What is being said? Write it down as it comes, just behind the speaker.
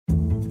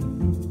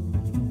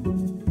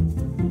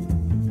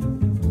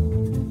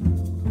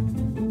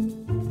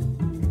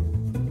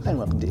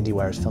to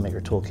IndieWire's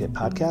Filmmaker Toolkit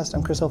podcast.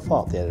 I'm Chris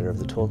O'Falt, the editor of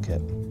the Toolkit.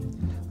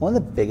 One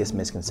of the biggest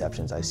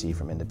misconceptions I see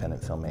from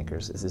independent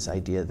filmmakers is this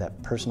idea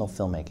that personal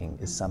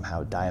filmmaking is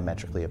somehow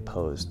diametrically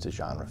opposed to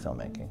genre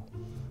filmmaking.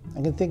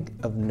 I can think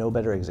of no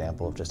better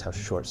example of just how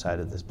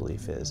short-sighted this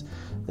belief is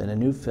than a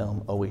new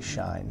film, Always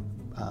Shine,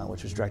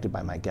 which was directed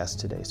by my guest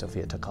today,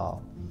 Sophia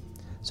Takal.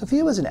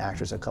 Sophia was an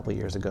actress a couple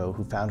years ago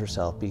who found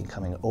herself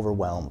becoming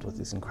overwhelmed with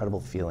these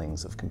incredible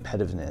feelings of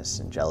competitiveness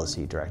and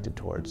jealousy directed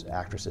towards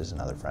actresses and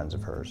other friends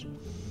of hers.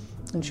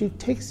 And she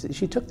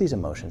took these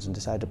emotions and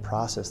decided to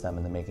process them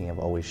in the making of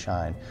Always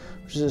Shine,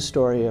 which is a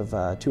story of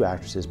two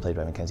actresses played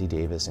by Mackenzie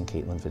Davis and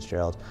Caitlin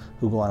Fitzgerald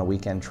who go on a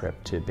weekend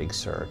trip to Big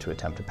Sur to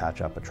attempt to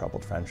patch up a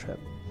troubled friendship.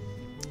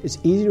 It's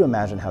easy to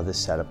imagine how this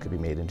setup could be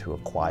made into a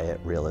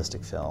quiet,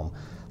 realistic film,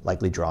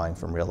 likely drawing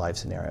from real-life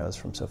scenarios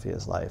from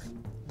Sophia's life.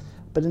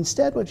 But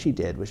instead what she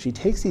did was she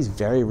takes these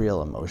very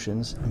real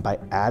emotions and by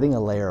adding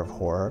a layer of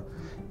horror,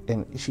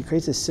 and she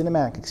creates a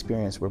cinematic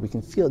experience where we can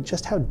feel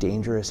just how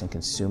dangerous and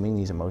consuming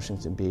these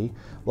emotions can be,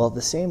 while at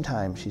the same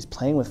time she's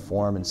playing with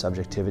form and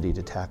subjectivity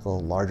to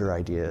tackle larger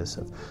ideas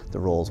of the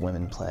roles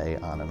women play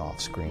on and off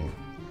screen.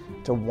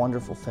 It's a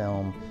wonderful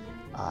film.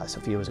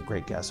 Sophia was a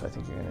great guest, so I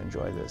think you're going to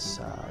enjoy this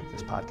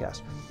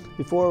podcast.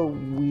 Before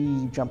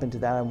we jump into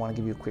that, I want to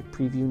give you a quick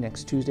preview.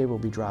 Next Tuesday, we'll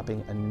be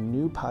dropping a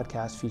new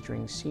podcast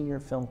featuring senior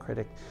film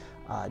critic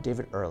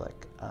David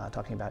Ehrlich,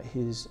 talking about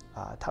his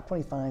top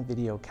 25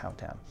 video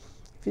countdown.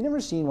 If you've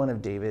never seen one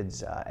of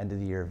David's end of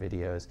the year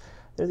videos,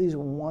 they're these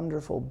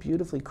wonderful,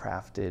 beautifully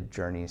crafted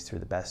journeys through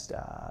the best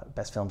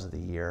films of the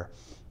year.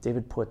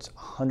 David puts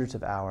hundreds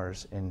of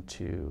hours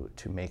into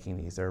making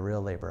these. They're a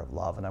real labor of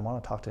love, and I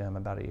want to talk to him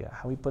about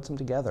how he puts them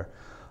together.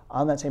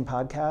 On that same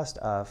podcast,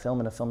 a film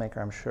and a filmmaker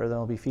I'm sure that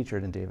will be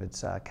featured in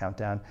David's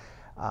countdown,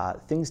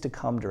 Things to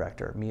Come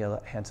director, Mia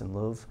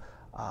Hansen-Løve.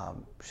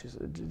 She's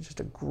just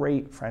a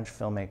great French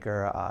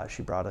filmmaker.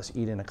 She brought us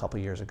Eden a couple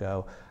years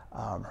ago.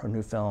 Her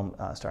new film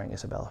starring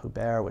Isabelle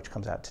Huppert, which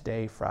comes out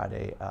today,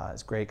 Friday,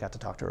 is great. Got to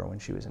talk to her when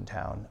she was in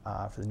town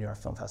for the New York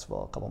Film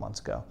Festival a couple months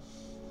ago.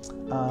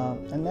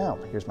 And now,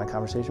 here's my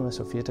conversation with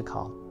Sophia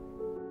Takal.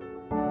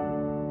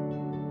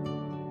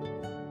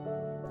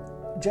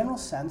 General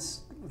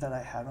sense that I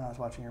had when I was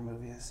watching your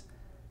movies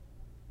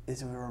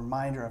is a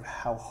reminder of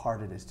how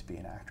hard it is to be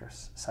an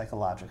actress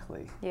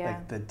psychologically. Yeah.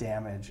 Like the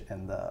damage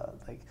and the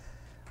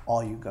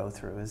all you go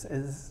through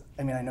is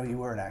I mean, I know you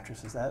were an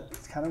actress. Is that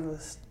kind of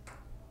the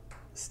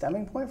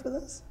stemming point for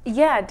this?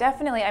 Yeah,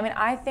 definitely. I mean,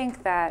 I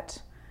think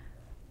that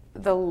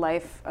the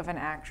life of an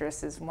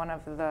actress is one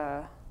of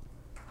the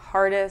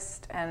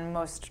hardest and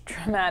most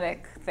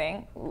traumatic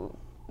things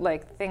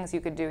you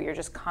could do. You're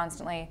just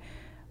constantly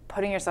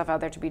putting yourself out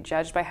there to be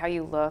judged by how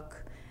you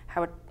look,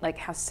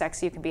 how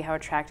sexy you can be, how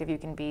attractive you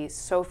can be.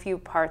 So few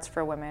parts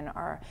for women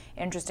are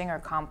interesting or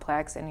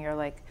complex, and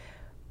you're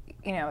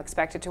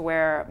expected to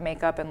wear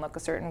makeup and look a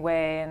certain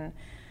way,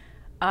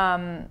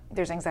 and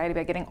there's anxiety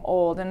about getting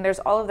old, and there's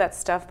all of that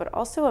stuff. But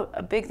also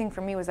a big thing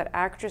for me was that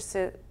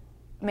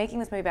making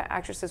this movie about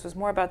actresses was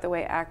more about the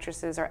way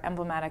actresses are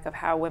emblematic of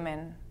how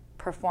women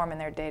perform in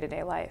their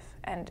day-to-day life.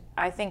 And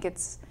I think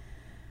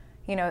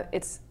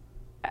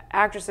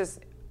actresses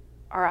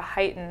are a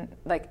heightened,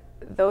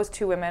 those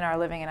two women are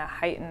living in a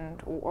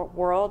heightened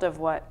world of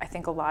what I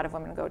think a lot of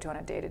women go to on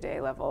a day-to-day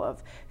level,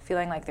 of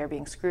feeling like they're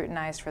being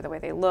scrutinized for the way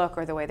they look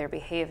or the way they're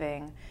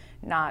behaving,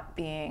 not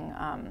being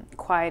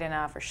quiet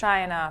enough or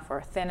shy enough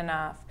or thin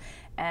enough.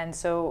 And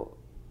so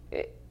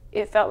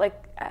it felt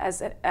like,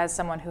 as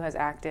someone who has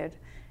acted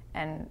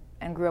and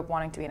grew up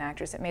wanting to be an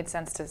actress, it made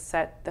sense to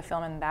set the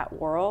film in that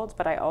world,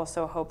 but I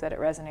also hope that it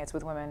resonates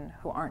with women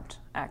who aren't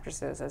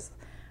actresses, as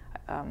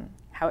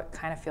how it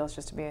kind of feels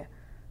just to be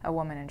a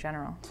woman in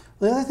general.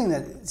 Well, the other thing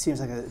that seems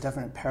like a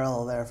definite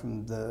parallel there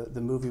from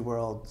the movie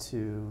world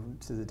to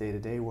the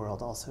day-to-day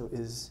world also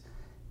is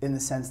in the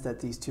sense that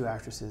these two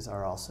actresses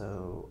are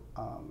also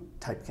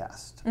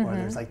typecast, or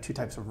there's two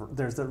types of,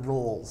 there's the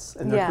roles,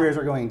 and their careers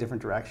are going in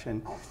different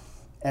direction.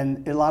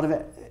 And a lot of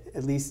it,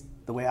 at least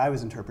the way I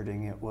was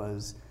interpreting it,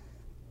 was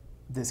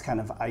this kind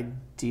of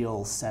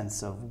ideal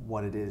sense of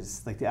what it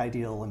is, like the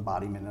ideal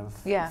embodiment of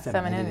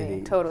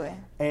femininity. Totally.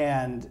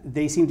 And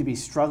they seem to be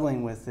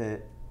struggling with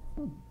it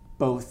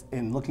both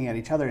in looking at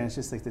each other, and it's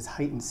just like this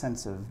heightened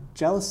sense of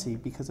jealousy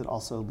because it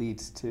also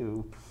leads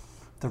to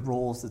the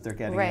roles that they're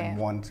getting, and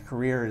one's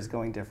career is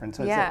going different.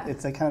 So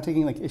it's like kind of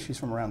taking issues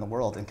from around the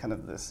world and kind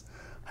of this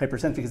hyper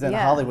sense, because then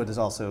Hollywood is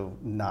also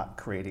not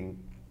creating,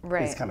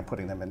 is kind of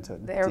putting them into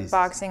they're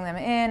boxing them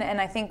in. And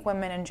I think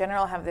women in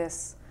general have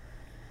this,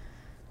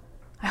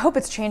 I hope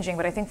it's changing,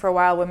 but I think for a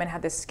while women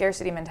had this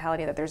scarcity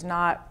mentality that there's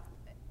not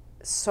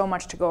so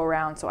much to go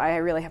around, so I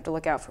really have to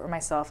look out for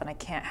myself and I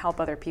can't help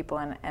other people,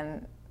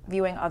 and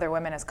viewing other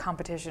women as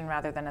competition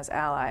rather than as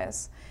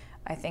allies,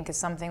 I think is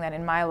something that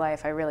in my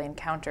life I really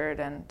encountered,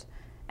 and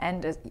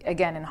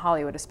again in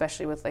Hollywood,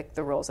 especially with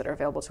the roles that are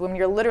available to women,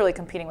 you're literally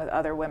competing with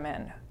other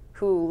women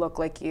who look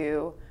like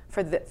you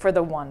for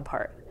the one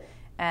part,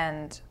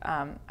 and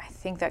I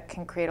think that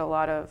can create a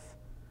lot of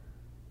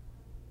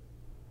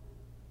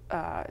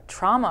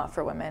trauma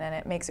for women, and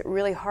it makes it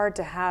really hard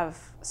to have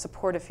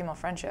supportive female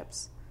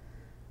friendships.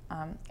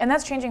 And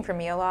that's changing for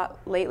me a lot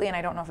lately, and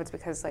I don't know if it's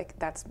because like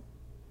that's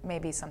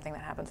maybe something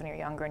that happens when you're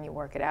younger and you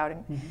work it out.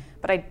 And,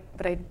 but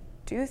I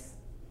do,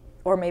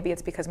 or maybe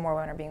it's because more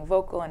women are being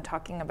vocal and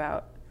talking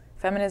about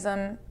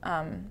feminism.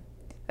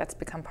 That's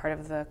become part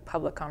of the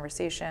public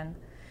conversation.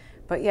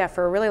 But yeah,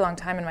 for a really long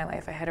time in my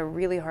life, I had a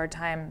really hard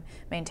time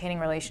maintaining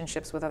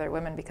relationships with other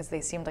women because they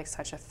seemed like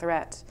such a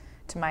threat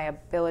to my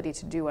ability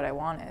to do what I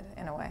wanted,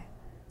 in a way.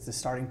 Is the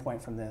starting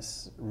point from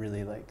this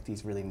really like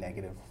these really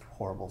negative,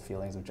 horrible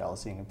feelings of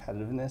jealousy and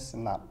competitiveness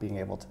and not being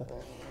able to just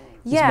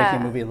make a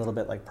movie a little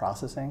bit like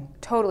processing?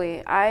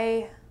 Totally.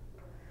 I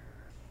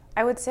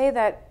would say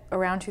that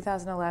around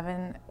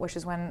 2011, which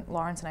is when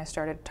Lawrence and I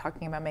started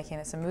talking about making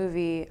this a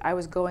movie, I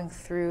was going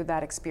through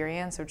that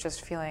experience of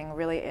just feeling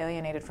really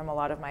alienated from a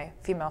lot of my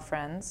female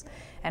friends,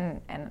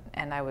 and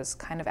I was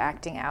kind of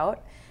acting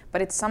out.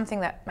 But it's something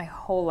that my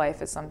whole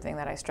life is something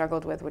that I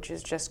struggled with, which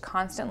is just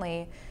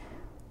constantly,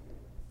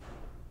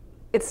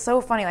 it's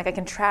so funny, like I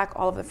can track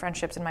all of the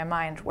friendships in my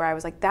mind where I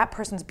was like, that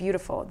person's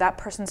beautiful, that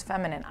person's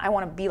feminine, I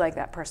want to be like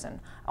that person,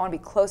 I want to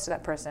be close to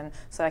that person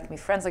so that I can be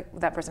friends with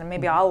that person, and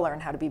maybe I'll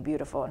learn how to be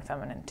beautiful and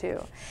feminine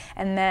too.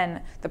 And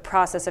then the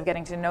process of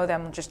getting to know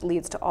them just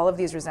leads to all of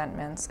these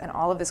resentments and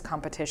all of this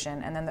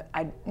competition, and then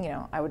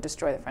I would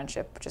destroy the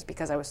friendship just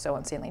because I was so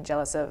insanely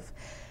jealous of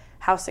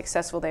how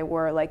successful they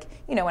were. Like,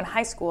 in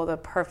high school, the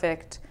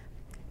perfect,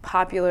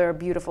 popular,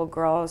 beautiful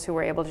girls who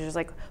were able to just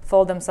like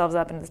fold themselves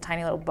up into this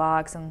tiny little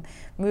box and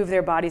move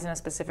their bodies in a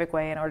specific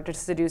way in order to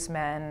seduce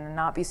men and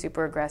not be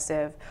super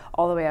aggressive,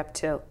 all the way up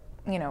to,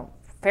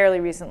 fairly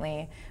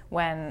recently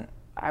when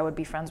I would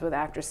be friends with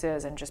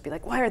actresses and just be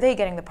like, why are they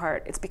getting the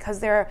part? It's because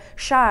they're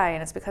shy,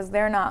 and it's because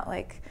they're not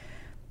like,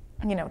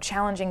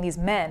 challenging these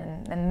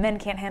men, and men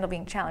can't handle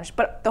being challenged.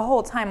 But the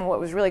whole time what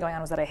was really going on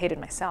was that I hated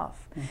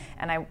myself.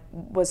 And I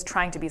was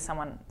trying to be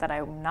someone that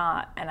I'm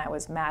not, and I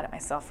was mad at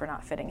myself for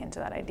not fitting into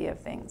that idea of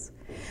things.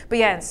 But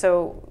yeah, and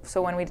so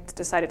when we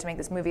decided to make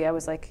this movie, I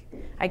was like,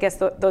 I guess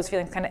those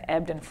feelings kind of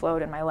ebbed and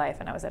flowed in my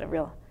life, and I was at a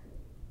real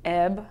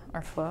ebb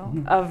or flow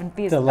of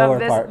the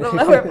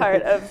lower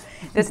part of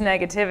this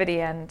negativity.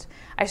 And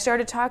I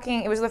started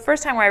talking, it was the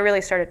first time where I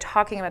really started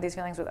talking about these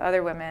feelings with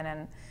other women,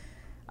 and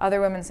other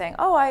women saying,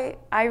 oh,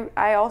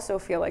 I also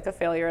feel like a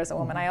failure as a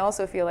woman. I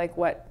also feel like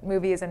what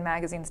movies and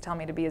magazines tell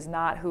me to be is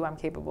not who I'm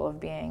capable of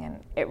being.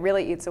 And it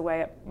really eats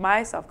away at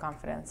my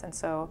self-confidence. And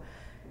so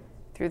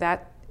through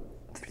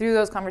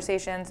those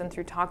conversations and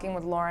through talking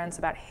with Lawrence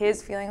about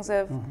his feelings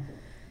of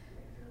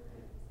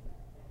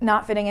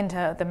not fitting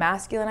into the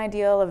masculine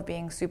ideal of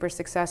being super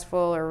successful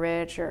or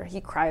rich, or he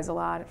cries a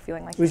lot,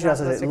 feeling like he's not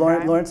supposed to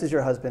cry. Lawrence is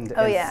your husband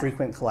and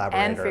frequent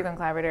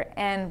collaborator.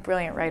 And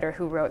brilliant writer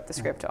who wrote the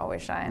script to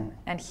Always Shine.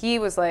 And he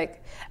was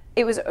like,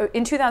 it was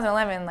in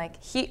 2011, like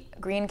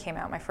Green came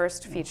out, my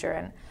first feature,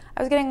 and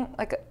I was getting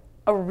like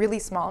a really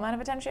small amount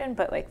of attention,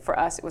 but like for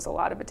us it was a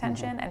lot of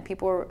attention, and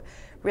people were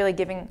really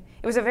it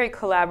was a very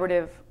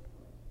collaborative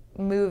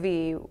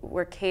movie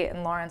where Kate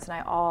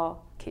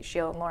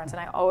Sheila and Lawrence and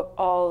I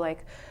all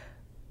like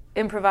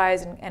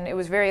improvised, and it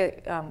was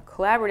very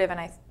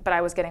collaborative, but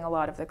I was getting a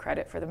lot of the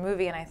credit for the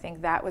movie, and I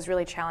think that was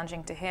really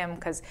challenging to him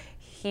because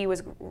he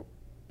was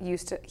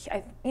used to,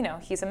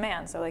 he's a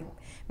man, so like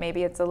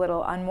maybe it's a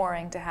little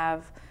unmooring to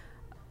have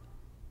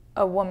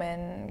a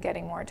woman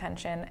getting more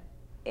attention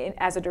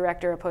as a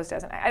director opposed to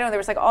as an, I don't know, there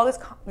was like all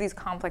these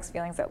complex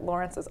feelings that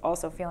Lawrence was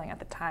also feeling at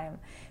the time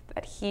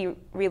that he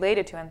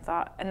related to and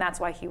thought, and that's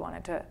why he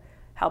wanted to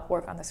help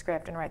work on the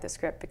script and write the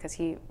script, because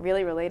he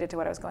really related to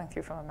what I was going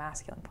through from a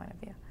masculine point of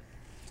view.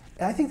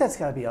 And I think that's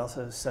got to be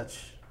also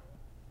such,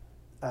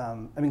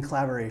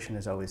 collaboration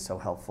is always so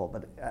helpful,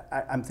 but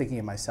I'm thinking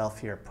of myself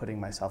here, putting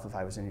myself, if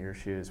I was in your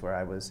shoes, where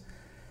I was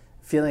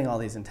feeling all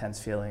these intense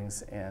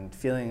feelings and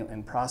feeling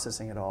and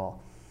processing it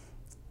all.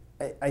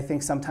 I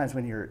think sometimes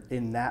when you're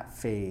in that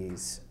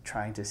phase,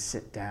 trying to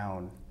sit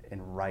down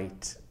and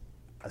write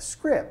a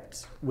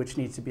script, which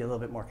needs to be a little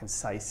bit more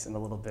concise and a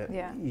little bit,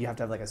 you have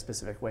to have like a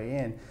specific way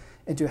in,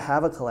 and to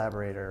have a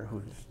collaborator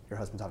your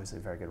husband's obviously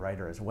a very good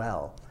writer as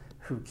well,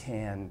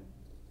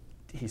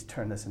 he's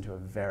turned this into a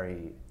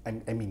very,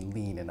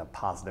 lean in a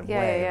positive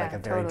way, like a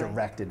very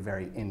directed,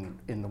 very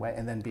in the way,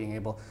 and then being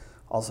able,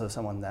 also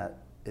someone that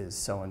is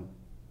so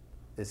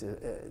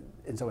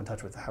in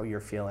touch with how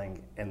you're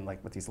feeling and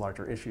like what these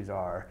larger issues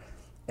are.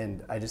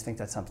 And I just think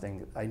that's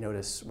something I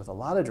notice with a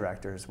lot of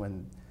directors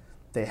when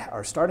they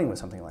are starting with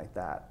something like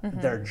that,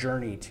 their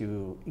journey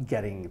to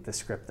getting the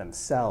script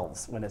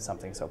themselves when it's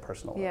something so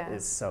personal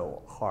is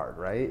so hard,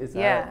 right?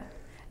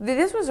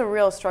 This was a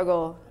real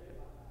struggle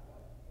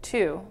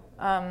too.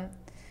 I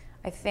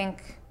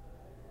think,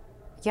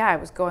 I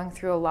was going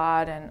through a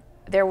lot, and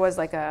there was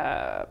like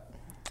I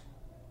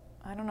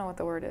don't know what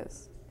the word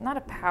is, not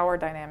a power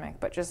dynamic,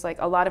 but just like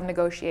a lot of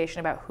negotiation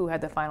about who had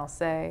the final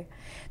say.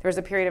 There was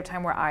a period of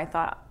time where I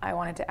thought I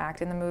wanted to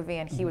act in the movie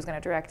and he was going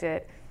to direct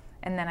it,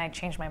 and then I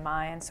changed my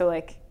mind. So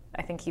like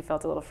I think he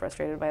felt a little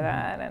frustrated by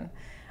that,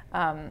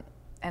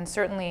 and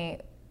certainly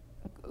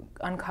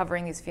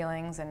uncovering these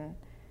feelings and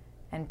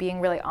being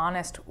really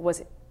honest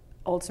was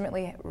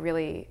ultimately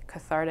really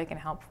cathartic and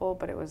helpful,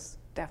 but it was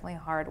definitely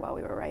hard while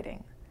we were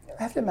writing.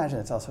 I have to imagine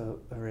it's also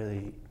a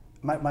really,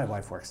 my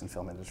wife works in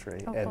film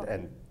industry, cool.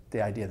 and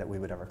the idea that we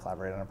would ever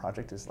collaborate on a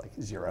project is like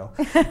zero.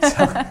 That's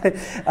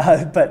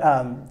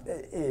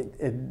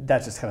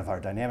just kind of our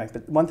dynamic.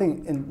 But one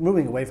thing, in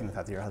moving away from the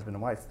fact that you're husband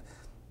and wife,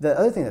 the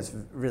other thing that's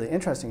really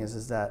interesting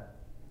is that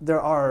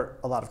there are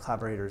a lot of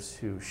collaborators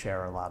who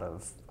share a lot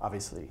of,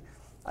 obviously,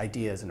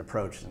 ideas and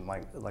approaches and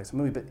like a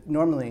movie, but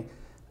normally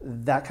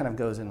that kind of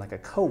goes in like a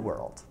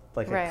co-world,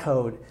 like right. a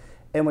code.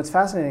 And what's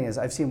fascinating is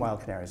I've seen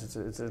Wild Canaries.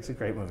 It's a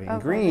great movie.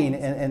 And Green,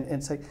 nice. and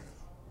it's like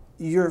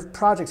your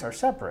projects are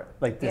separate.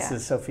 Like this yeah.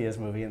 is Sophia's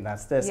movie and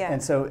that's this. Yeah.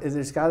 And so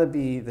there's got to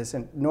be this.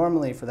 And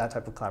normally for that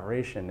type of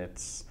collaboration,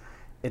 it's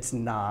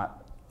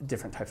not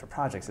different types of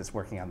projects. It's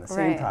working on the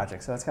same right.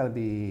 project. So that's got to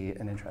be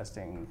an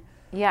interesting.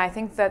 Yeah, I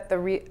think that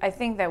I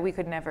think that we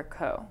could never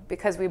co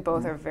because we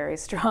both are very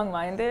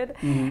strong-minded,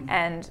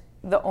 and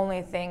the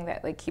only thing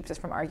that like keeps us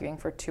from arguing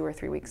for 2 or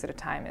 3 weeks at a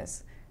time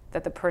is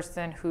that the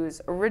person whose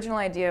original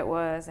idea it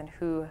was and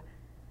who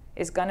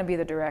is going to be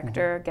the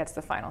director gets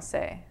the final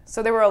say.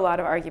 So there were a lot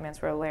of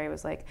arguments where Larry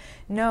was like,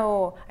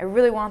 "No, I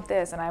really want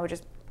this," and I would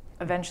just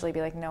eventually be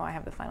like, "No, I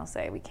have the final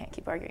say. We can't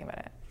keep arguing about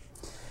it."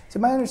 So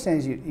my understanding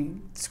is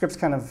you script's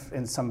kind of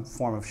in some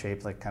form of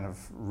shape, like kind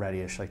of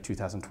ready-ish, like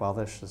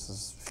 2012-ish. This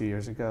is a few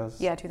years ago.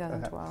 Yeah,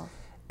 2012.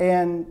 Okay.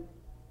 And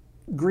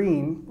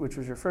Green, which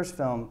was your first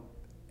film,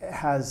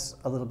 has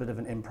a little bit of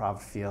an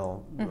improv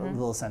feel. A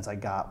little sense I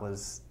got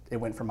was it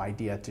went from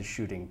idea to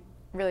shooting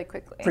really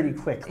quickly. Pretty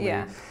quickly.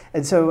 Yeah.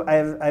 And so I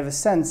have a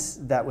sense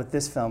that with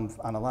this film,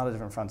 on a lot of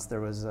different fronts,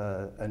 there was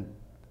a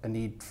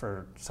need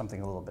for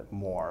something a little bit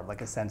more, like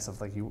a sense of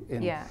like you.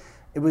 Yeah.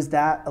 It was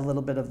that a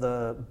little bit of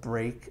the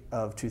break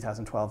of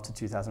 2012 to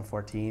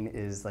 2014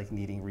 is like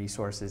needing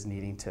resources,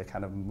 needing to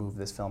kind of move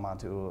this film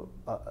onto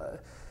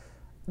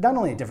not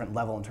only a different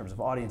level in terms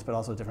of audience, but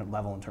also a different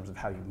level in terms of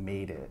how you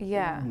made it.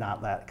 Yeah.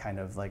 Not that kind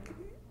of like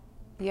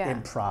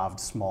improv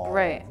small.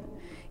 Right.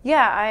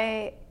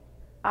 Yeah,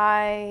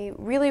 I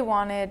really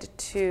wanted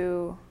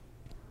to.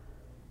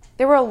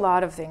 There were a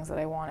lot of things that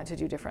I wanted to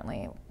do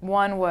differently.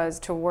 One was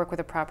to work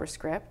with a proper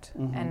script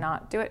and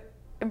not do it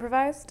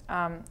improvised,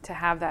 to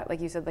have that, like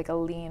you said, like a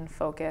lean,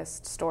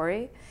 focused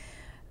story,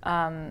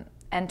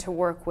 and to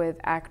work with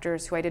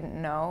actors who I didn't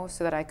know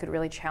so that I could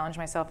really challenge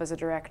myself as a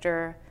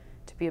director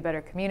to be a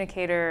better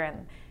communicator,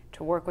 and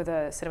to work with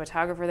a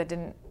cinematographer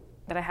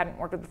that I hadn't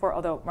worked with before,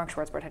 although Mark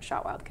Schwartzbart had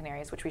shot Wild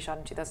Canaries, which we shot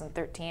in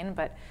 2013,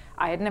 but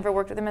I had never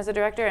worked with him as a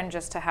director, and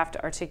just to have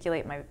to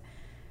articulate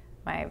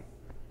my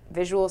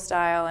visual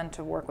style and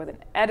to work with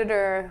an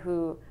editor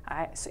who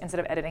instead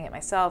of editing it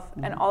myself,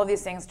 and all of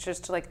these things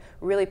just to like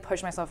really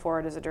push myself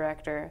forward as a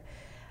director,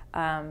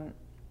 and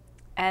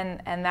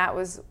that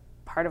was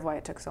part of why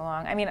it took so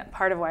long. I mean,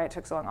 part of why it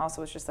took so long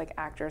also was just like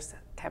actors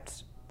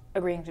kept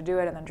agreeing to do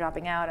it and then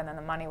dropping out, and then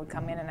the money would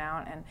come in and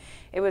out, and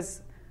it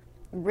was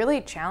really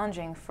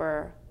challenging.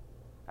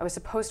 I was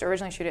supposed to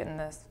originally shoot it in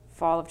the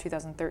fall of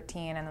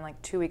 2013, and then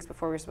like 2 weeks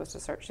before we were supposed to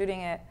start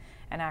shooting it,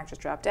 an actress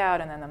dropped out,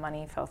 and then the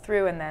money fell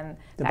through, and then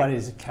the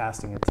buddies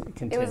casting it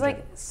contingent. It was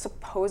like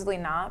supposedly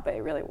not, but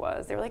it really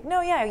was. They were like, "No,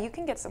 yeah, you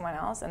can get someone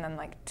else," and then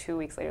like 2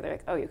 weeks later, they're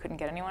like, "Oh, you couldn't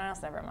get anyone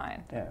else? Never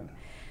mind." Yeah.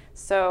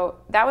 So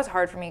that was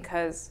hard for me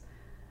because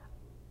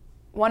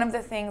one of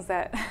the things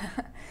that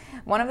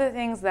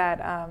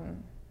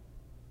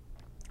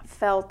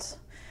felt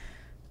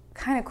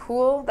kind of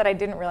cool that I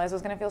didn't realize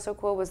was going to feel so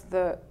cool was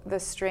the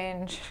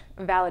strange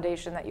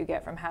validation that you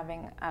get from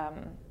having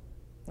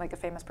like a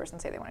famous person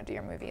say they want to do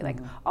your movie. Like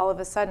all of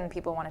a sudden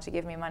people wanted to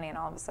give me money, and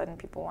all of a sudden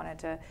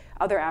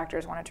other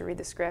actors wanted to read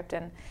the script,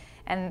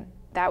 and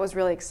that was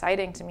really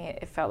exciting to me.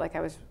 It felt like I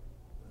was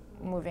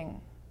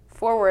moving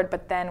forward,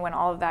 but then when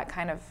all of that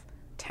kind of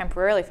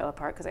temporarily fell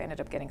apart, because I ended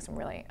up getting some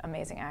really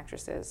amazing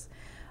actresses,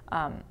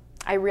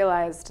 I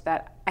realized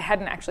that I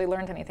hadn't actually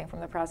learned anything from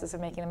the process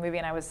of making the movie,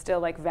 and I was still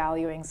like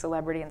valuing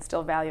celebrity and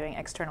still valuing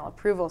external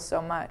approval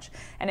so much.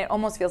 And it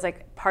almost feels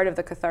like part of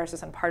the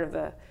catharsis and part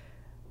of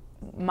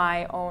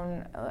my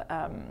own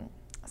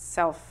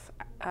self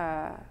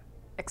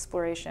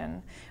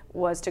exploration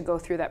was to go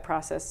through that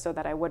process so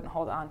that I wouldn't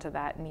hold on to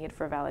that need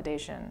for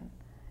validation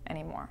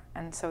anymore.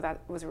 And so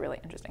that was a really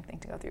interesting thing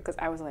to go through, because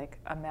I was like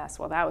a mess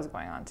while that was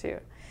going on too.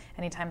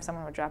 Anytime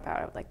someone would drop out,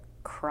 I would like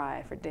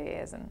cry for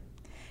days and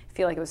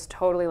feel like it was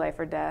totally life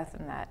or death,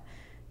 and that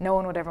no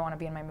one would ever want to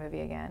be in my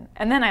movie again.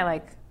 And then I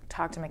like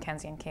talked to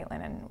Mackenzie and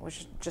Caitlin, and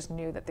just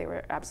knew that they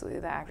were absolutely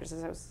the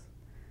actresses I was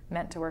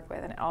meant to work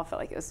with, and it all felt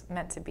like it was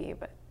meant to be,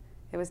 but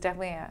it was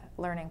definitely a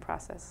learning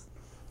process.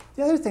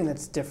 The other thing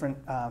that's different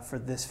for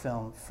this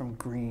film from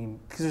Green,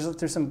 because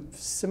there's some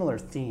similar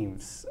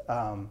themes,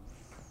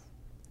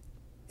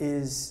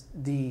 is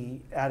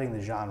adding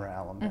the genre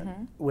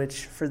element,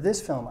 which for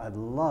this film I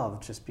love,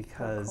 just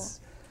because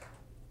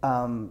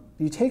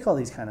you take all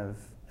these kind of,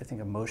 I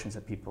think, emotions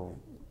that people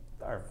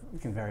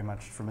can very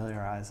much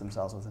familiarize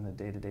themselves with on a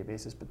day-to-day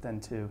basis, but then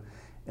to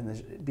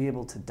be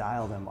able to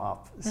dial them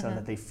up so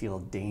that they feel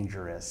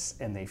dangerous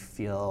and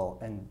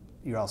and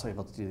you're also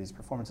able to do these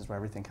performances where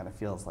everything kind of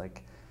feels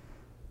like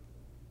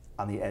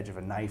on the edge of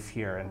a knife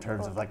here in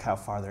terms of like how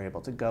far they're able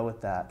to go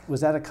with that.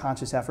 Was that a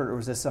conscious effort, or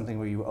was this something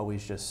where you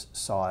always just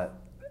saw it?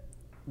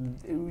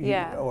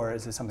 Yeah. Or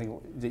is it something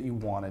that you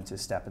wanted to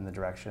step in the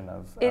direction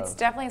of? It's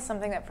definitely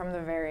something that from the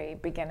very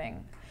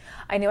beginning,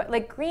 I knew it.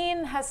 Like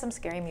Green has some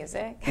scary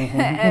music,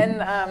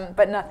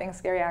 but nothing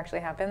scary actually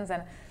happens.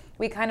 And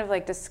we kind of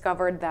like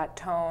discovered that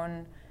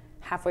tone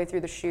halfway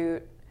through the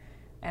shoot,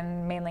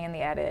 and mainly in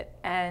the edit.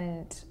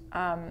 And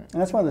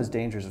that's one of those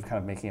dangers of kind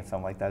of making a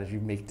film like that, is you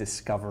make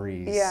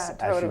discoveries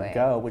as you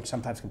go, which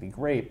sometimes can be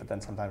great, but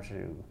then sometimes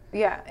you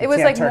it was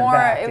like more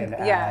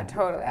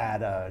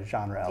add a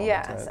genre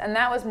element to it. And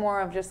that was more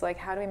of just like,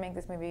 how do we make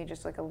this movie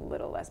just like a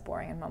little less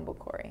boring and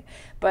mumblecore?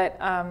 But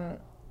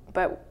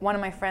one of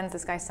my friends,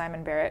 this guy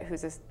Simon Barrett,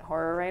 who's a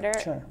horror writer,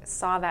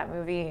 saw that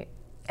movie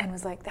and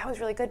was like, that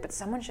was really good, but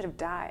someone should have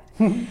died.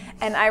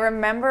 And I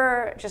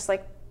remember just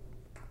like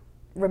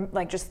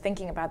just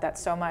thinking about that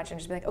so much, and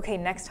just be like, okay,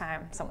 next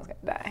time someone's gonna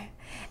die.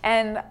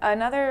 And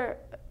another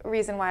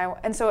reason why,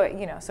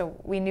 so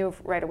we knew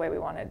right away we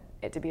wanted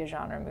it to be a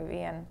genre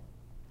movie and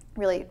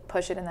really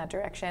push it in that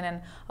direction.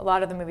 And a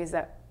lot of the movies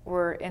that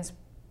were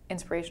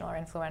inspirational or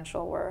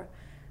influential were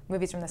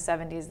movies from the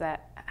 70s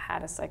that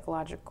had a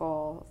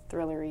psychological,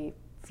 thrillery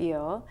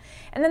feel.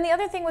 And then the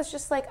other thing was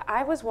just like,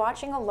 I was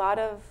witnessing a lot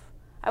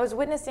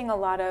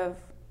of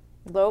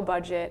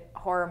low-budget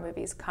horror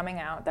movies coming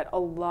out that a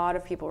lot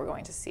of people were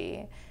going to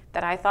see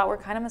that I thought were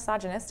kind of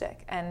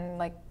misogynistic, and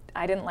like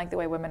I didn't like the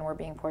way women were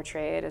being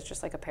portrayed as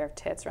just like a pair of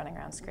tits running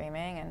around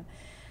screaming, and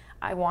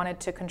I wanted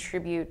to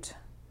contribute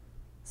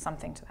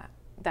something to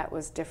that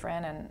was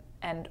different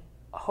and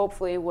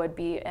hopefully would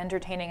be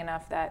entertaining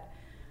enough that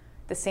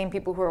the same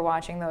people who are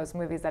watching those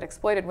movies that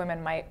exploited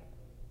women might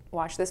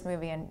watch this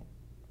movie and,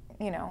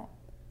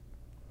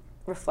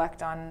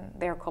 reflect on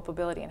their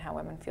culpability and how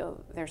women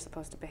feel they're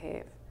supposed to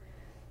behave.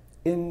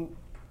 In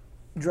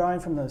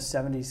drawing from those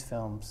 70s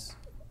films,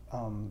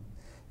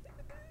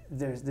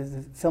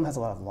 the film has a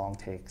lot of long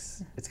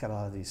takes. It's got a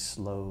lot of these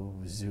slow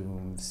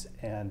zooms,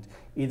 and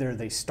either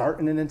they start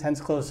in an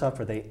intense close-up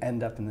or they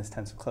end up in this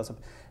intense close-up.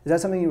 Is that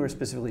something you were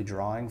specifically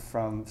drawing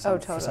from for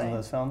some of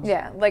those films?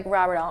 Yeah, like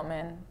Robert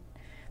Altman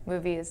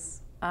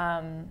movies,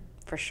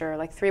 for sure.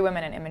 Like Three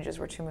Women and Images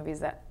were two movies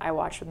that I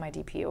watched with my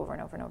DP over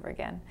and over and over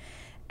again.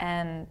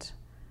 And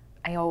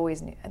I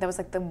always knew, that was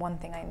like the one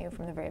thing I knew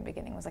from the very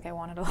beginning, was like I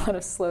wanted a lot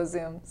of slow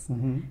zooms.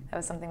 That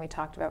was something we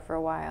talked about for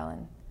a while.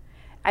 And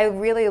I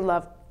really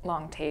love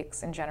long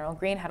takes in general.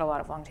 Green had a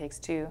lot of long takes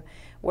too,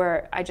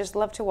 where I just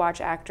love to watch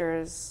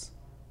actors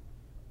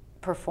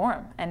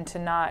perform and to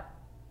not,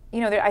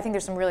 I think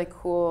there's some really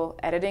cool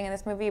editing in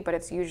this movie, but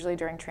it's usually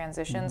during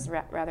transitions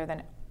rather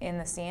than in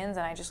the scenes.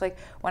 And I just like,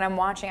 when I'm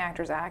watching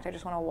actors act, I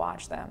just want to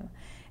watch them.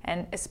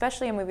 And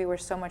especially a movie where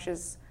so much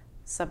is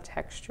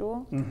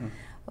subtextual,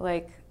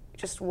 like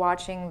just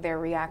watching their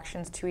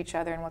reactions to each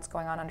other and what's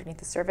going on underneath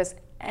the surface.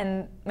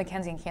 And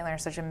Mackenzie and Caitlin are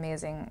such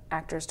amazing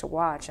actors to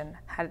watch and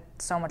had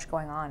so much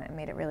going on. It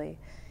made it really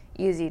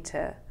easy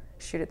to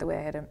shoot it the way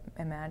I had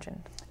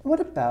imagined. What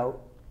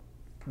about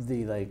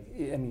you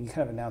kind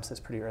of announced this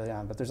pretty early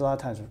on, but there's a lot of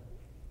times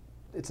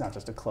it's not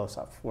just a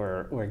close-up.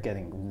 We're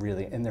getting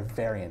really, and they're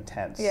very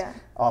intense. Yeah.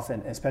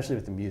 Often, especially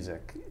with the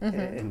music,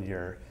 and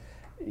you're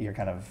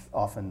kind of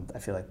often, I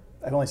feel like,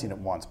 I've only seen it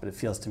once, but it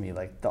feels to me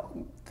like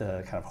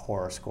the kind of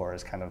horror score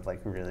is kind of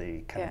like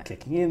really kind of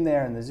kicking in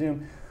there in the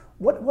zoom.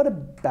 What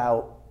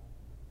about,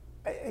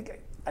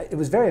 it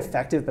was very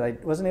effective, but I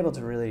wasn't able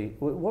to really,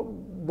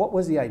 what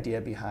was the idea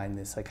behind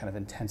this like kind of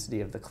intensity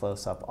of the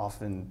close-up,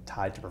 often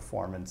tied to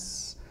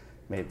performance,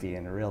 maybe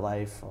in real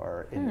life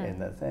or in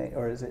the thing,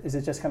 or is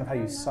it just kind of how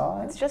you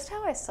saw it? It's just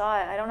how I saw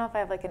it. I don't know if I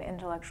have like an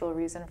intellectual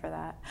reason for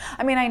that.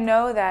 I mean, I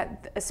know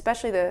that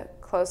especially the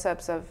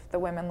close-ups of the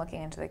women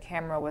looking into the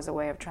camera was a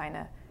way of trying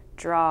to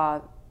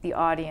draw the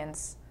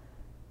audience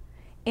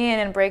in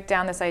and break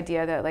down this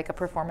idea that like a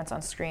performance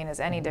on screen is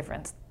any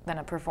different than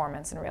a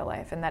performance in real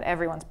life, and that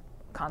everyone's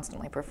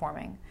constantly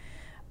performing.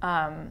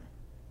 And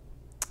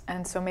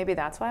so maybe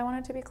that's why I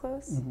wanted to be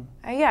close.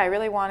 I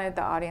really wanted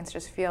the audience to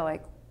just feel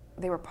like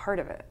they were part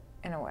of it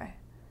in a way,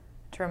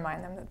 to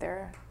remind them that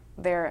they're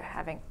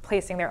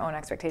placing their own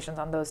expectations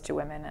on those two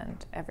women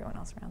and everyone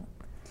else around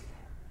them.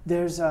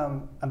 There's,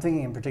 I'm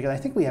thinking in particular, I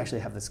think we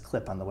actually have this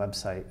clip on the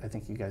website, I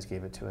think you guys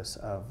gave it to us,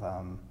 of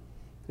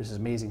there's this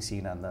amazing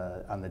scene on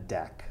the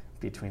deck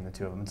between the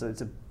two of them. So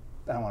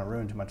I don't want to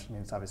ruin too much, I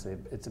mean,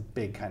 it's a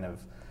big kind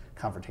of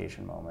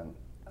confrontation moment.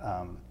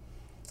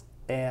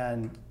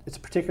 And it's a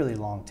particularly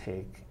long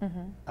take.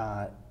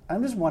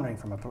 I'm just wondering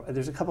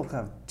there's a couple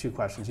kind of two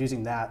questions.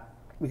 Using that,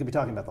 we could be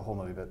talking about the whole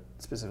movie, but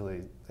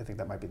specifically, I think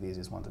that might be the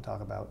easiest one to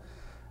talk about.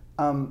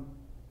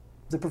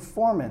 The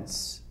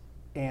performance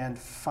and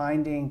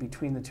finding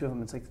between the two of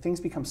them, it's like things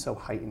become so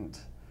heightened.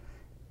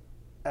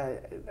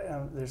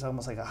 there's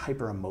almost like a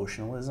hyper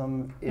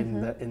emotionalism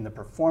in the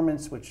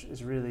performance, which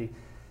is really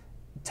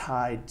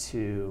tied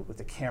to with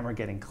the camera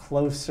getting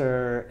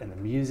closer and the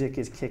music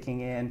is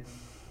kicking in.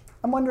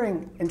 I'm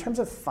wondering, in terms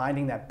of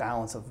finding that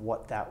balance of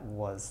what that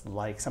was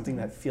like, something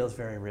that feels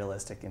very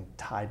realistic and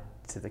tied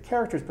to the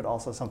characters, but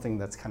also something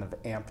that's kind of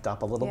amped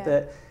up a little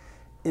bit.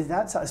 Is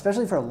that,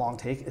 especially for a long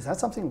take, is that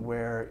something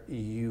where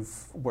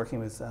working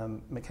with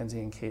Mackenzie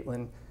and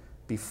Caitlin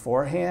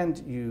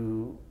beforehand,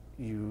 you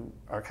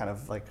are kind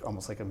of like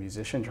almost like a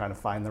musician trying to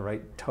find the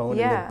right tone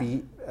and the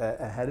beat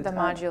ahead of time?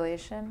 The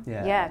modulation?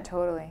 Yeah,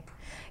 totally.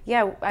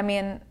 Yeah, I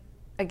mean,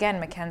 again,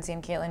 Mackenzie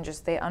and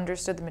Caitlin they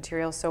understood the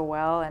material so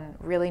well and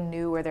really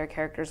knew where their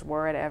characters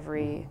were at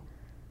every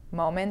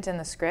moment in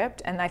the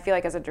script. And I feel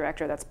like as a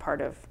director, that's part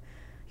of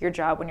your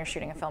job when you're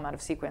shooting a film out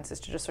of sequence, is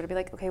to just sort of be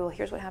like, okay, well,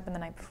 here's what happened the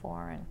night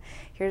before, and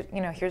here's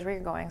where you're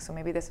going, so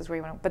maybe this is where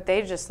you want to. But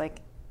they just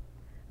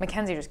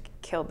Mackenzie just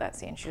killed that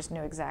scene. She just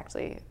knew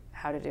exactly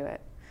how to do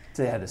it.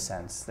 So they had a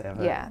sense. They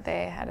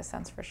had a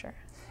sense for sure.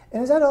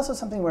 And is that also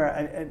something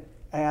where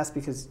I asked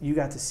because you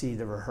got to see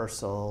the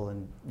rehearsal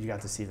and you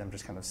got to see them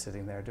just kind of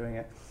sitting there doing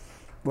it,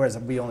 whereas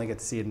we only get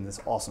to see it in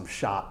this awesome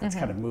shot that's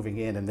kind of moving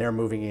in and they're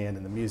moving in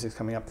and the music's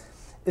coming up.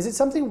 Is it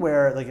something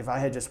where, like, if I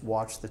had just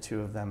watched the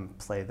two of them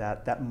play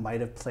that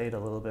might have played a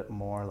little bit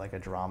more like a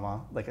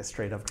drama, like a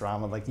straight-up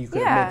drama? Like, you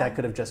could have made that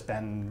could have just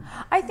been...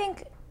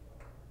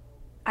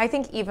 I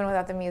think even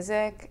without the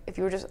music, if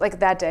you were just... Like,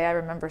 that day I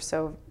remember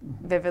so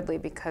vividly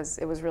because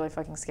it was really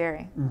fucking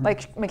scary.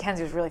 Like,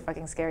 Mackenzie was really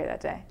fucking scary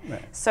that day.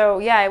 Right. So,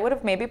 yeah, it would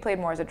have maybe played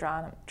more as a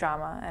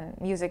drama, and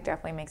music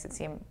definitely makes it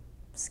seem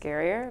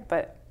scarier,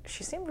 but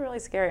she seemed really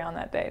scary on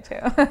that day,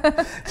 too.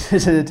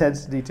 There's an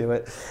intensity to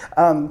it.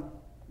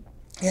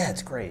 Yeah,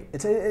 it's great.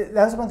 That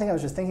was one thing I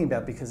was just thinking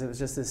about, because it was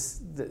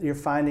just you're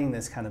finding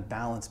this kind of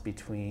balance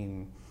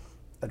between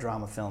a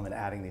drama film and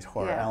adding these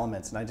horror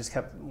elements. And I just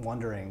kept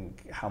wondering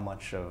how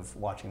much of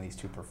watching these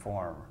two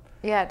perform.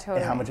 Yeah, totally.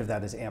 And how much of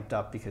that is amped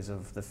up because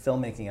of the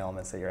filmmaking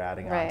elements that you're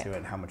adding onto it,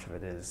 and how much of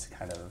it is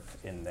kind of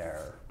in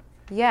there.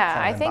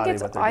 Yeah, I think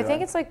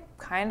it's like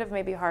kind of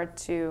maybe hard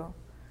to...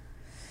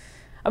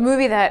 A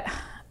movie that,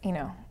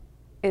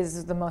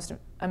 is the most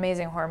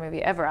amazing horror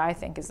movie ever, I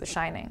think, is The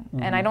Shining.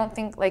 And I don't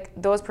think, like,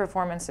 those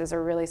performances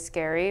are really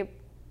scary.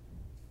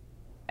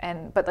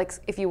 But like,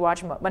 if you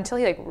watch him until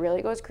he like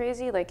really goes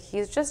crazy, like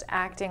he's just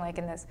acting like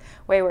in this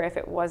way where if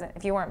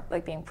you weren't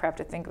like being prepped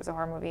to think it was a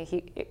horror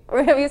movie,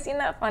 have you seen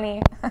that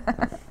funny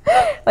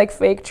like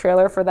fake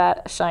trailer for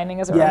that Shining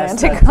as a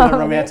romantic comedy? A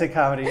romantic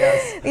comedy,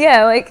 yes.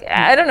 Yeah, like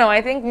I don't know.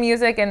 I think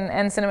music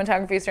and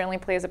cinematography certainly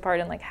plays a part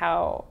in like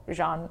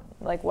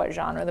what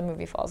genre the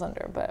movie falls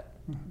under. But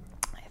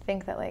I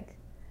think that like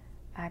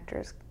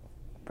actors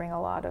bring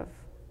a lot of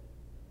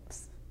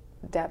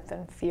depth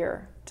and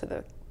fear to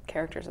the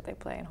characters that they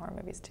play in horror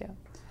movies too.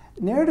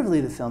 Narratively,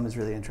 the film is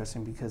really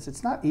interesting because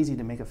it's not easy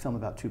to make a film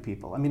about two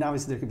people. I mean,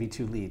 obviously there could be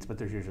two leads, but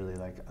there's usually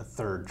like a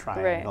third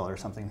triangle or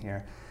something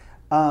here.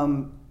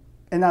 And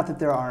not that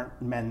there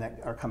aren't men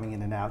that are coming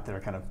in and out that are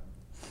kind of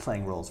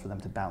playing roles for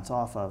them to bounce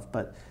off of,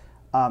 but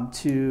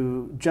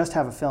to just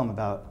have a film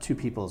about two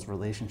people's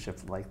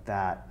relationship like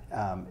that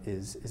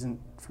isn't,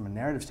 from a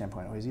narrative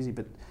standpoint, always easy.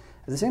 But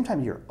at the same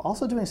time, you're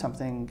also doing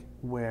something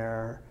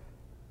where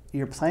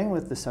you're playing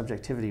with the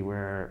subjectivity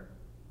where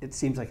it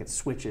seems like it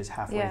switches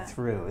halfway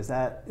through. Is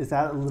that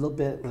a little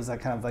bit, was that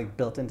kind of like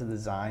built into the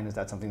design? Is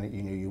that something that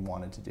you knew you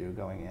wanted to do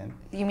going in?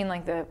 You mean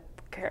like the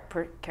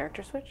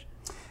character switch?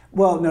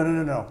 Well, no.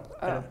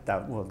 Oh.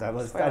 That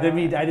was,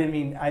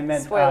 Spoiler I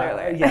meant. Spoiler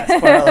alert. Yeah,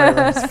 spoiler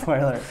alert,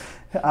 spoiler.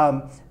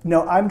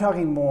 No, I'm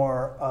talking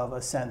more of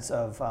a sense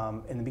of,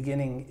 in the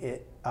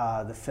beginning,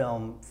 the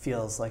film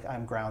feels like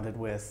I'm grounded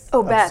with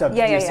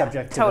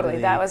subjectivity.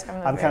 Totally, that was from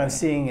the I'm kind of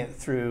seeing it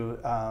through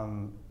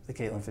the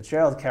Caitlin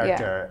Fitzgerald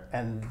character,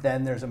 and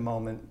then there's a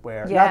moment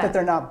where, not that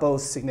they're not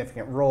both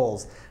significant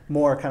roles,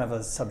 more kind of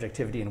a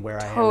subjectivity in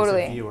where I am as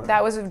a viewer.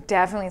 That was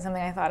definitely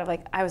something I thought of.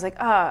 Like, I was like,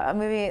 a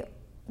movie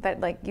that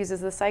like uses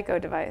the psycho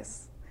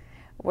device,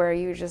 where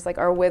you just like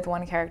are with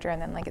one character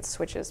and then like it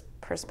switches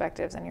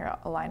perspectives and you're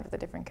aligned with a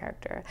different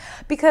character.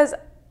 Because,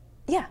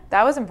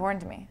 that was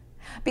important to me.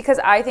 Because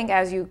I think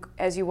as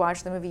you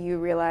watch the movie, you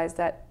realize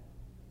that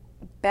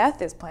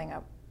Beth is playing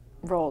a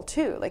role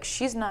too. Like,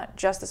 she's not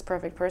just this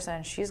perfect person,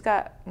 and she's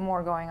got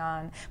more going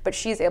on, but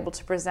she's able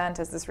to present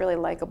as this really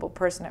likable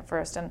person at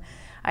first. And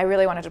I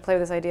really wanted to play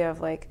with this idea of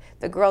like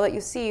the girl that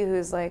you see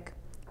who's like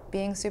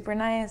being super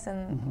nice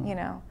and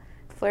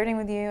flirting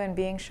with you and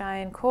being shy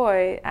and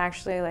coy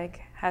actually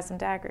like has some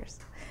daggers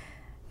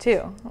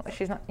too.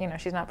 She's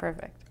not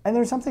perfect. And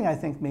there's something I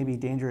think maybe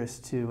dangerous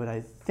to what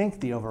I think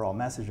the overall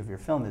message of your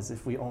film is,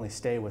 if we only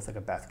stay with like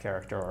a Beth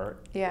character or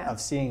of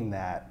seeing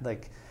that,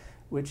 like,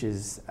 which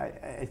is,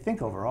 I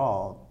think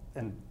overall,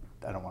 and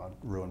I don't want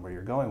to ruin where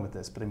you're going with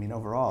this, but I mean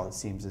overall it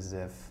seems as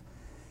if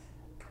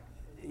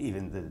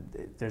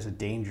there's a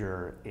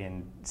danger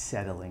in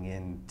settling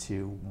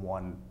into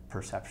one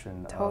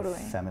perception of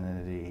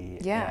femininity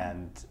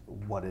and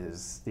what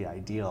is the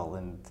ideal.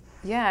 And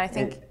I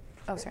think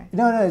Oh, sorry.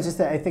 No, it's just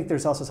that I think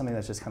there's also something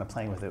that's just kind of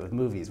playing with it with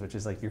movies, which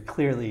is like you're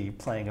clearly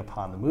playing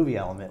upon the movie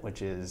element,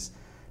 which is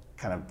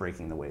kind of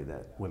breaking the way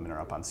that women are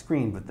up on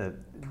screen, but that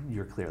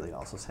you're clearly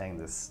also saying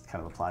this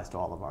kind of applies to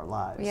all of our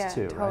lives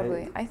too,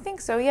 totally. right? I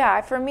think so,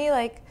 yeah. For me,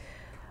 like,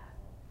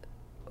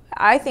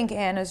 I think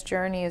Anna's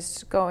journey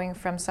is going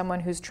from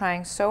someone who's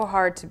trying so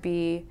hard to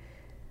be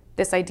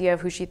this idea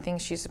of who she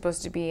thinks she's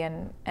supposed to be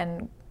and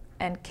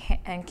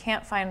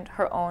can't find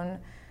her own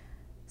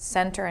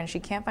center, and she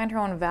can't find her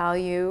own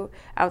value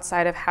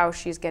outside of how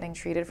she's getting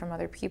treated from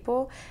other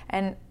people,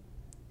 and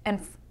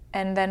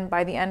then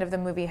by the end of the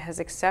movie has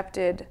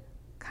accepted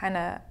kind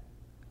of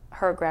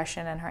her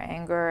aggression and her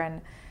anger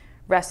and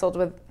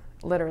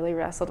literally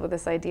wrestled with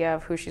this idea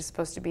of who she's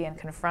supposed to be and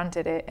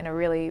confronted it in a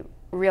really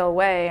real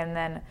way, and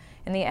then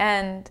in the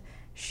end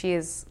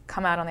she's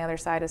come out on the other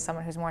side as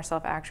someone who's more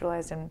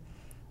self-actualized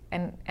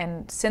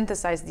and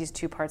synthesized these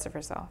two parts of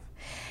herself.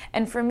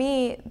 And for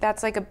me,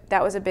 that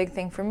was a big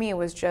thing for me,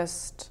 was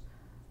just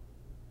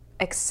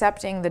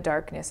accepting the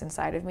darkness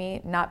inside of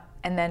me, not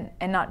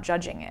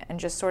judging it, and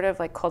just sort of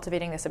like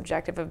cultivating this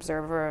objective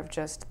observer of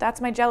just, that's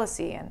my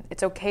jealousy, and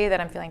it's okay that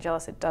I'm feeling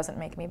jealous, it doesn't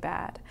make me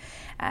bad.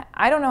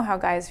 I don't know how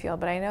guys feel,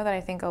 but I know that I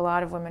think a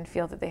lot of women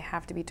feel that they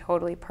have to be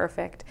totally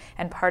perfect,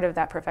 and part of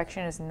that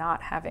perfection is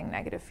not having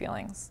negative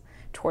feelings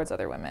towards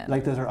other women.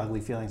 Like those are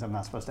ugly feelings. I'm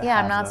not supposed to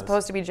have I'm not those.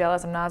 supposed to be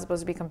jealous. I'm not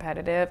supposed to be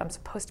competitive. I'm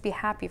supposed to be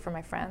happy for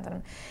my friends.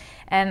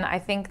 And I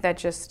think that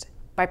just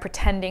by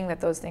pretending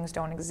that those things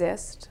don't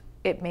exist,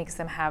 it makes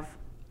them have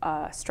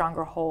a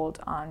stronger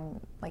hold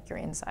on like your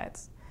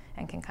insides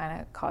and can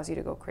kind of cause you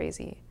to go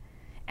crazy.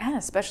 And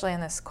especially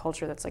in this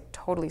culture that's like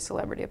totally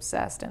celebrity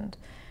obsessed and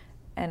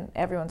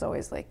everyone's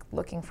always like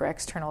looking for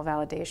external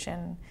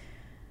validation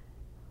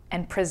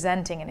and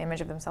presenting an image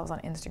of themselves on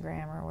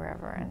Instagram or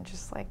wherever, and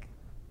just like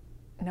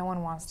no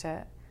one wants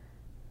to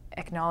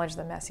acknowledge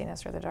the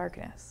messiness or the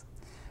darkness.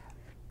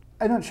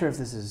 I'm not sure if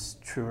this is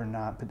true or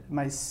not, but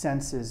my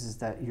sense is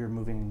that you're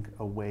moving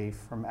away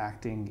from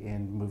acting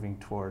and moving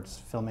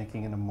towards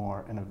filmmaking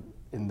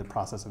in the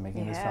process of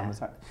making this film.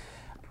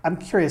 I'm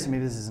curious, and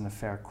maybe this isn't a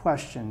fair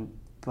question,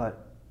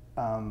 but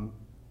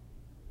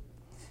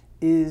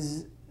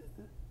is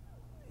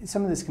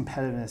some of this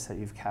competitiveness that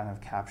you've kind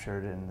of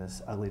captured and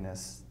this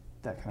ugliness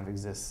that kind of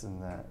exists in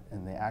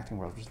the acting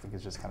world, which I think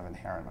is just kind of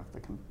inherent of the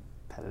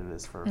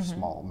competitiveness for a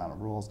small amount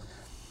of roles.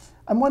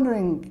 I'm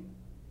wondering,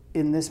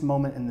 in this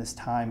moment, in this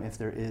time, if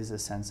there is a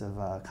sense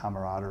of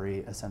camaraderie,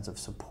 a sense of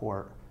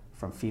support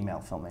from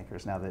female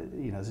filmmakers, now that,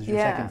 this is your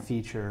second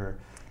feature.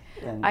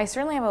 And I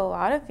certainly have a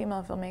lot of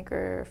female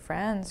filmmaker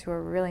friends who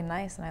are really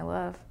nice and I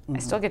love. I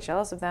still get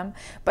jealous of them,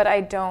 but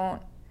I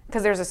don't,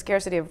 because there's a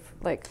scarcity of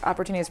like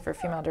opportunities for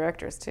female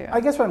directors too.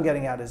 I guess what I'm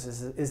getting at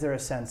is there a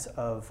sense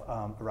of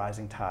a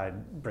rising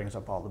tide brings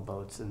up all the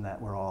boats, and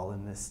that we're all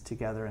in this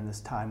together in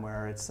this time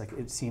where it's like,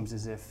 it seems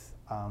as if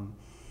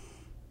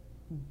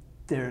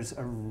there's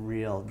a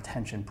real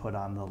tension put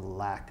on the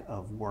lack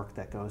of work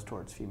that goes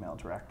towards female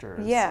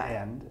directors.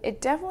 Yeah, and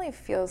it definitely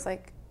feels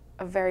like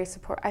I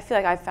feel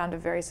like I've found a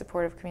very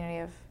supportive community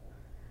of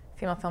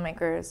female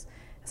filmmakers.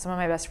 Some of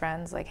my best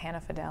friends, like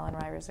Hannah Fidel and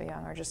Rai Rizzo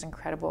Young, are just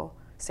incredible.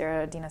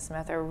 Sarah Dina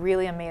Smith are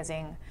really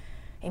amazing.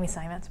 Amy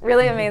Simons,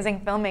 really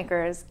amazing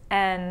filmmakers.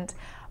 And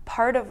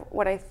part of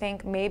what I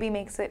think maybe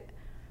makes it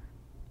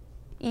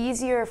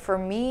easier for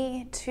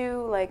me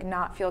to like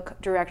not feel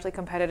directly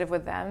competitive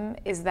with them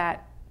is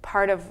that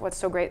part of what's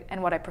so great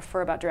and what I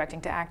prefer about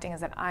directing to acting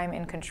is that I'm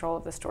in control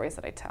of the stories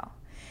that I tell.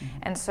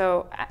 And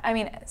so, I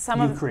mean,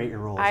 you create your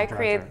role as a director. I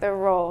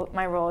create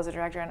my role as a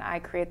director, and I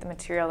create the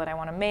material that I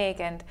want to make,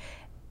 and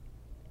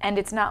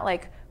it's not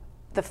like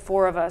the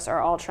four of us are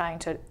all trying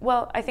to,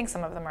 well, I think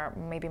some of them are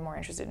maybe more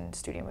interested in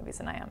studio movies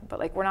than I am, but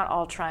like we're not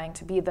all trying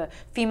to be the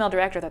female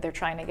director that they're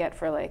trying to get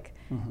for like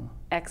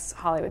X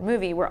Hollywood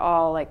movie. We're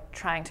all like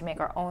trying to make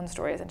our own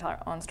stories and tell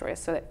our own stories,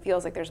 so it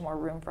feels like there's more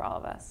room for all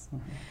of us.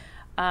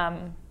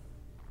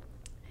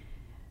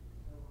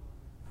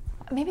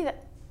 Maybe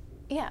that,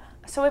 yeah.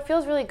 So it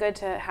feels really good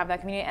to have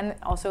that community, and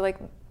also like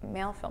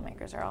male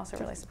filmmakers are also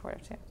really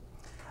supportive too.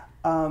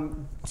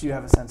 Do you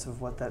have a sense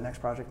of what that next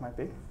project might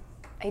be?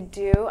 I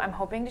do. I'm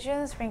hoping to shoot in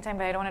the springtime,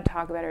 but I don't want to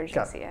talk about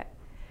urgency yet.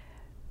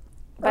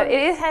 But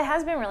it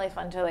has been really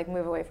fun to like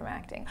move away from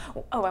acting.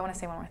 Oh, I want to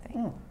say one more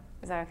thing.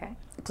 Is that okay?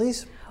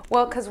 Please.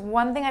 Well, because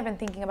one thing I've been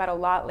thinking about a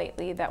lot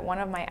lately that one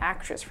of my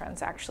actress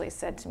friends actually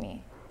said to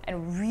me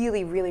and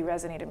really, really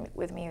resonated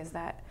with me is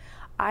that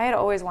I've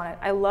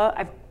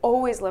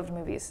always loved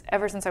movies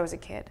ever since I was a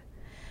kid.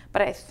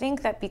 But I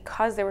think that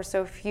because there were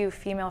so few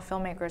female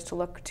filmmakers to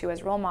look to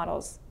as role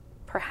models,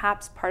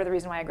 perhaps part of the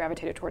reason why I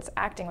gravitated towards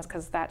acting was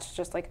because that's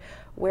just like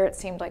where it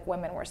seemed like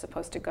women were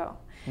supposed to go.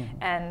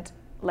 And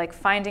like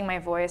finding my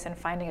voice and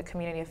finding a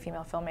community of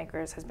female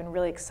filmmakers has been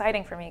really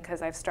exciting for me,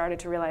 because I've started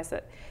to realize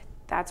that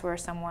that's where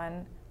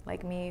someone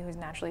like me, who's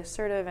naturally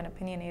assertive and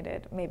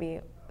opinionated, maybe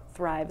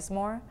thrives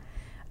more.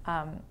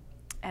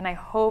 And I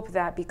hope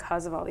that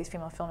because of all these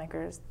female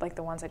filmmakers, like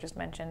the ones I just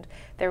mentioned,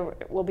 there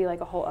will be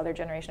like a whole other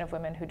generation of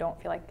women who don't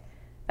feel like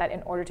that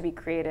in order to be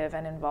creative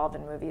and involved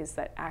in movies,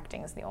 that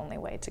acting is the only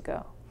way to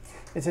go.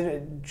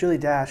 Julie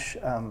Dash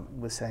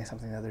was saying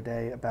something the other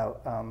day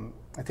about,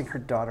 I think her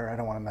daughter, I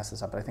don't want to mess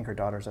this up, but I think her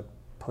daughter's a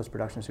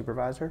post-production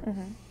supervisor.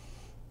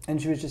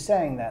 And she was just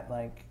saying that,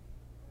 like,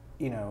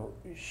 you know,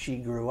 she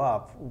grew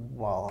up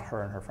while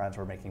her and her friends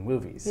were making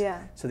movies.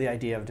 Yeah. So the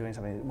idea of doing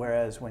something,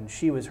 whereas when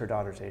she was her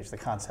daughter's age, the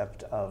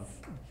concept of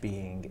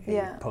being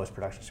a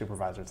post-production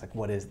supervisor, it's like,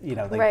 what is, you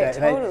know, like right, that.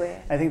 Totally.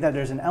 And I think that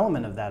there's an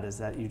element of that is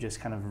that you just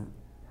kind of,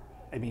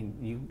 I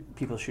mean,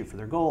 people shoot for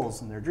their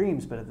goals and their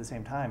dreams, but at the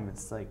same time,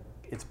 it's like,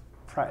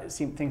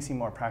 things seem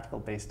more practical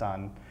based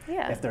on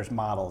if there's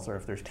models or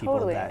if there's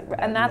people that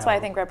and that's know. why I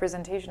think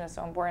representation is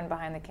so important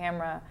behind the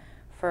camera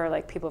for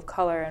like people of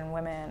color and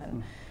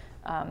women,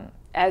 and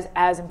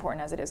as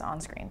important as it is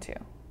on screen too.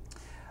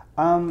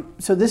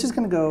 So this is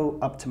going to go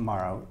up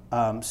tomorrow.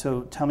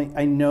 So tell me,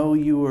 I know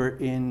you were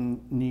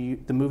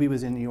the movie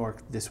was in New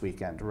York this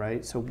weekend,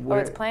 right? So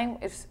where?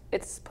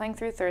 It's playing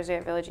through Thursday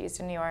at Village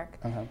East in New York,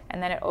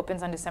 and then it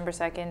opens on December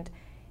 2nd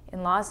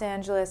in Los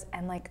Angeles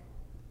and like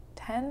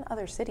 10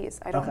 other cities.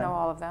 I don't know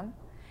all of them.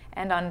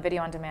 And on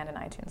video on demand and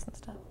iTunes and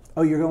stuff.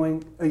 Oh, you're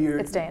going?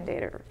 It's day and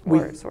date or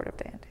sort of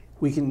day and date.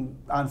 We can,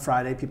 on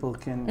Friday, people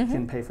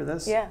can pay for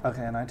this? Yeah.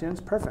 Okay, on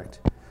iTunes?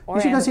 Perfect. Or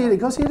you should Amazon.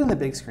 go see it on the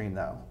big screen,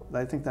 though.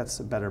 I think that's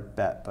a better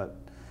bet, but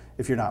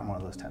if you're not in one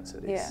of those 10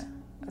 cities. Yeah.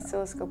 The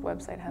Oscilloscope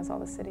website has all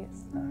the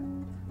cities. All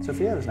right.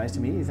 Sophia, it was nice to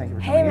meet you. Thank you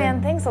for coming in. Hey,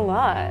 man, thanks a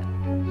lot.